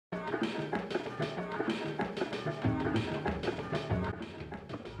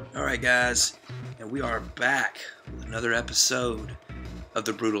Alright guys, and we are back with another episode of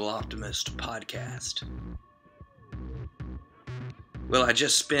the Brutal Optimist Podcast. Well, I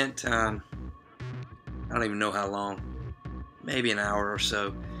just spent, I don't even know how long, maybe an hour or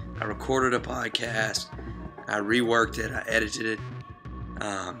so. I recorded a podcast, I reworked it, I edited it,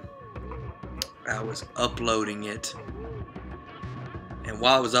 I was uploading it, and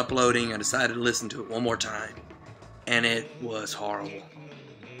while I was uploading, I decided to listen to it one more time, and it was horrible.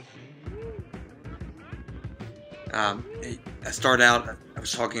 I started out, I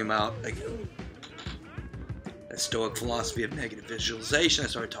was talking about a Stoic philosophy of negative visualization. I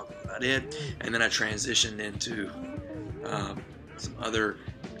started talking about it, and then I transitioned into some other,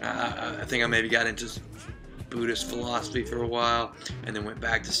 I think I maybe got into Buddhist philosophy for a while, and then went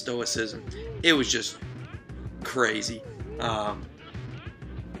back to Stoicism. It was just crazy,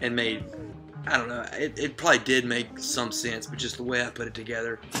 and made, I don't know, it probably did make some sense, but just the way I put it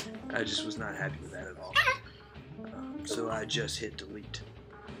together, I just was not happy with that at all. So I just hit delete.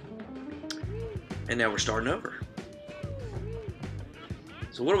 And now we're starting over.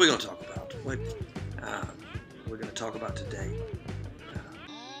 So what are we going to talk about? What we're going to talk about today?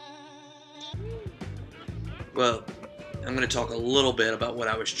 Well, I'm going to talk a little bit about what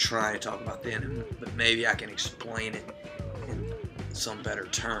I was trying to talk about then, but maybe I can explain it in some better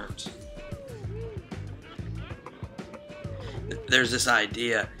terms. There's this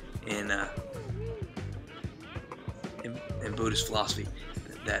idea in Buddhist philosophy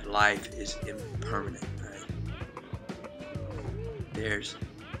that life is impermanent, right? There's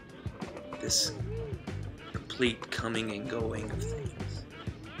this complete coming and going of things.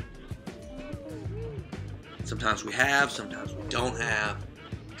 Sometimes we have, sometimes we don't have.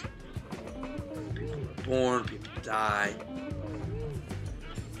 People are born, people die.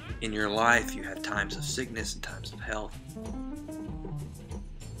 In your life, you have times of sickness and times of health.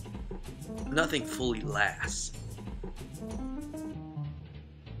 Nothing fully lasts.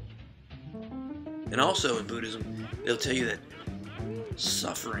 And also in Buddhism, they'll tell you that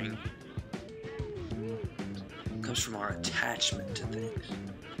suffering comes from our attachment to things.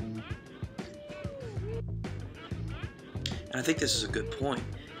 And I think this is a good point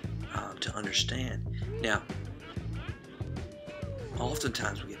to understand. Now,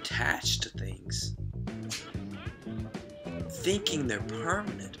 oftentimes we attach to things thinking they're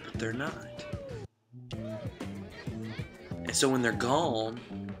permanent, but they're not. And so when they're gone,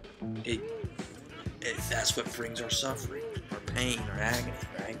 that's what brings our suffering, our pain, our agony,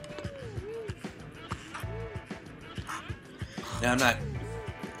 right? Now, I'm not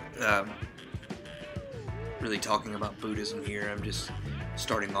really talking about Buddhism here. I'm just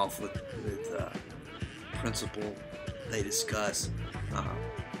starting off with principle they discuss.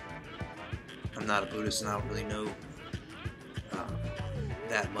 I'm not a Buddhist, and I don't really know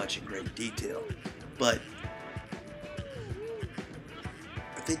that much in great detail. But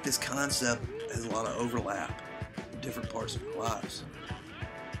I think this concept has a lot of overlap in different parts of our lives.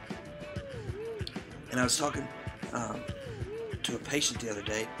 And I was talking to a patient the other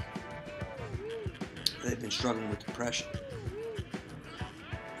day. They've been struggling with depression.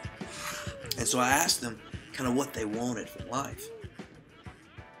 And so I asked them kind of what they wanted from life.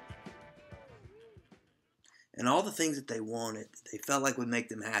 And all the things that they wanted, that they felt like would make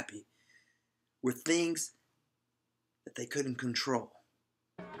them happy, were things that they couldn't control.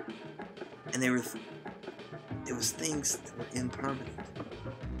 And it was things that were impermanent.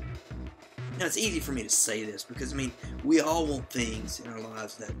 Now, it's easy for me to say this because, I mean, we all want things in our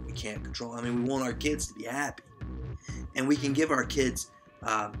lives that we can't control. I mean, we want our kids to be happy. And we can give our kids,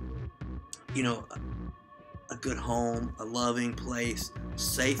 a good home, a loving place,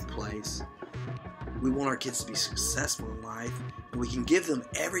 safe place. We want our kids to be successful in life. And we can give them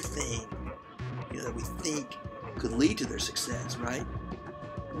everything, that we think could lead to their success, right?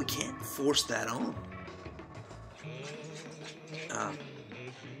 We can't force that on.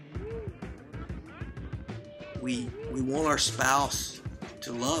 We want our spouse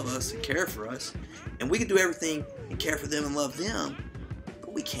to love us and care for us, and we can do everything and care for them and love them,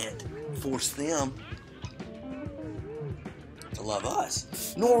 but we can't force them to love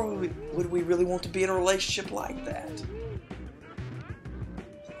us. Nor would we really want to be in a relationship like that.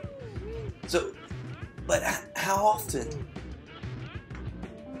 So, but how often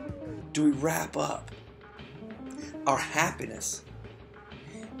do we wrap up our happiness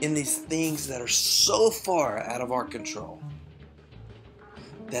in these things that are so far out of our control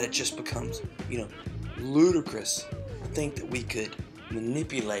that it just becomes, ludicrous to think that we could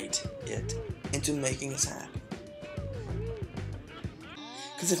manipulate it into making us happy?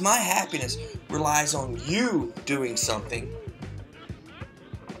 Because if my happiness relies on you doing something,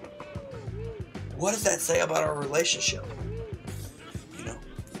 what does that say about our relationship? You know?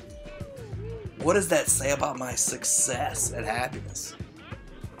 What does that say about my success and happiness?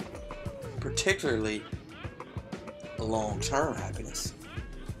 Particularly long-term happiness.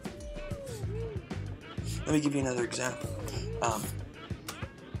 Let me give you another example. I'm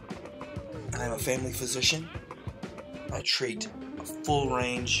a family physician. I treat a full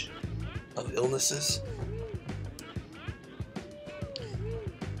range of illnesses.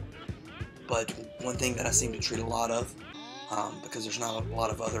 But one thing that I seem to treat a lot of, because there's not a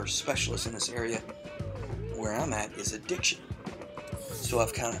lot of other specialists in this area where I'm at, is addiction. So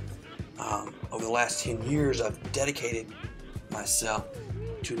I've kind of, over the last 10 years, I've dedicated myself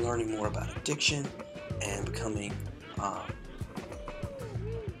to learning more about addiction and becoming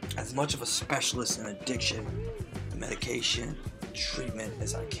as much of a specialist in addiction, medication, treatment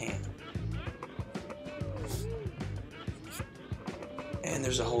as I can. And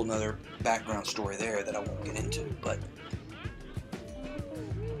there's a whole nother background story there that I won't get into, but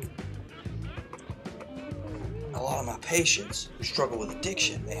a lot of my patients who struggle with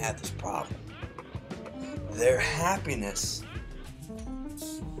addiction, they have this problem. Their happiness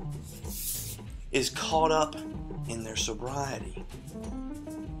is caught up in their sobriety.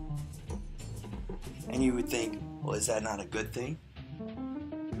 And you would think, well, is that not a good thing?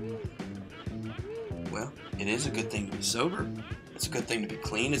 Well, it is a good thing to be sober. It's a good thing to be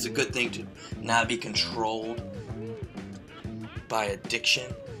clean. It's a good thing to not be controlled by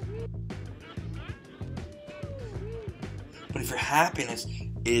addiction. But if your happiness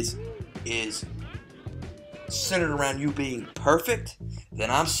is centered around you being perfect, then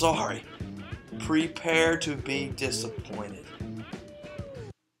I'm sorry. Prepare to be disappointed.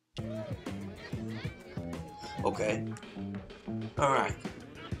 Okay? Alright.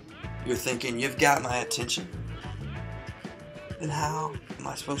 You're thinking, you've got my attention. Then how am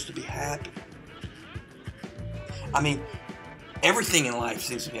I supposed to be happy? I mean, everything in life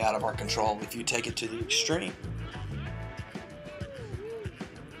seems to be out of our control if you take it to the extreme.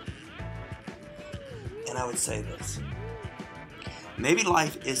 And I would say this. Maybe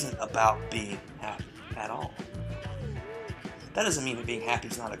life isn't about being happy at all. That doesn't mean that being happy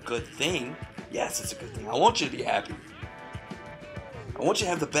is not a good thing. Yes, it's a good thing. I want you to be happy. I want you to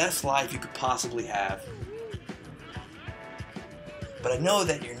have the best life you could possibly have. But I know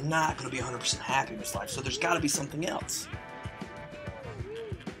that you're not going to be 100% happy in this life, so there's got to be something else.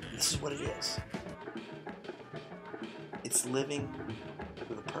 And this is what it is. It's living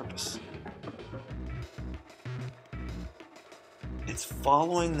with a purpose. It's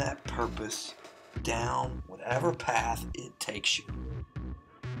following that purpose down whatever path it takes you.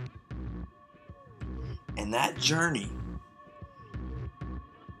 And that journey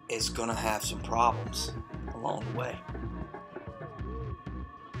is going to have some problems along the way.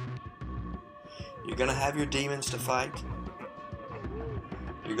 You're going to have your demons to fight.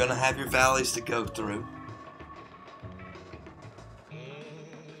 You're going to have your valleys to go through.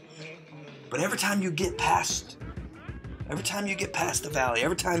 But every time you get past the valley,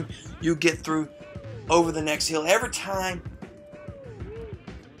 every time you get through over the next hill, every time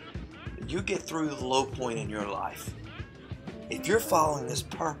you get through the low point in your life, if you're following this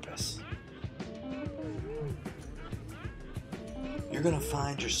purpose, you're going to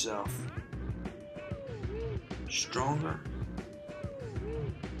find yourself stronger,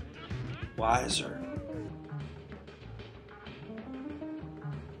 wiser,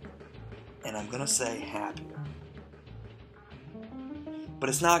 and I'm going to say happier. But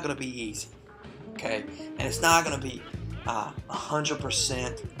it's not going to be easy, okay? And it's not going to be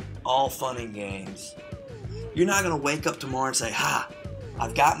 100% all fun and games. You're not going to wake up tomorrow and say,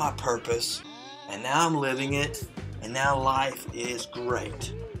 I've got my purpose, and now I'm living it, and now life is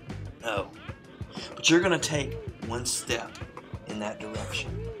great. No. But you're going to take one step in that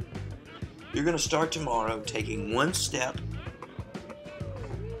direction. You're going to start tomorrow taking one step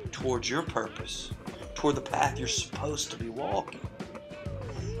towards your purpose, toward the path you're supposed to be walking.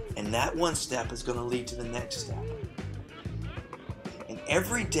 And that one step is going to lead to the next step. And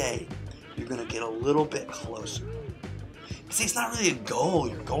every day, you're going to get a little bit closer. See, it's not really a goal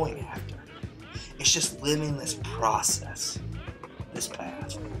you're going after. It's just living this process, this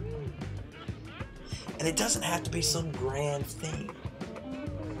path. And it doesn't have to be some grand thing.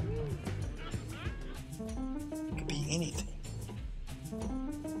 It could be anything.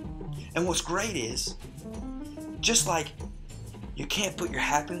 And what's great is, just like you can't put your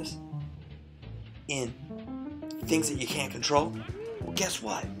happiness in things that you can't control, well, guess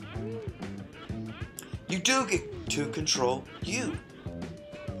what? You do get to control you.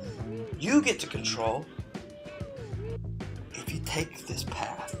 You get to control if you take this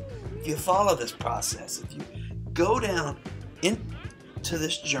path, if you follow this process, if you go down into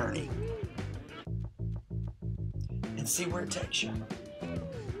this journey and see where it takes you.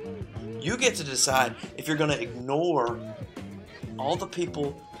 You get to decide if you're going to ignore all the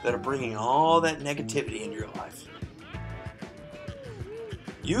people that are bringing all that negativity into your life.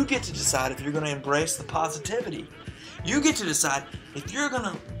 You get to decide if you're going to embrace the positivity. You get to decide if you're going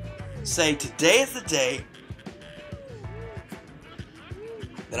to say, today is the day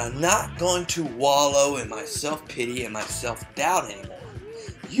that I'm not going to wallow in my self-pity and my self-doubt anymore.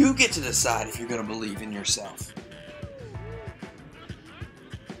 You get to decide if you're going to believe in yourself.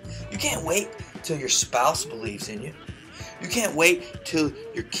 You can't wait till your spouse believes in you. You can't wait till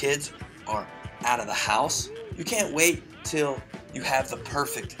your kids are out of the house. You can't wait till you have the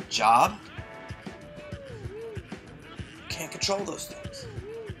perfect job. You can't control those things.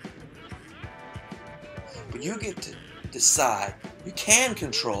 But you get to decide, you can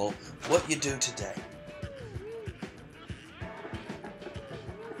control what you do today.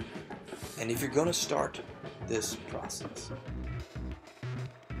 And if you're going to start this process,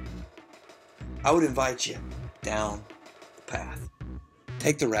 I would invite you down the path.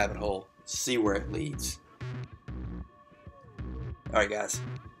 Take the rabbit hole, see where it leads. Alright guys,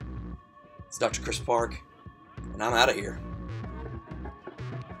 it's Dr. Chris Park, and I'm out of here.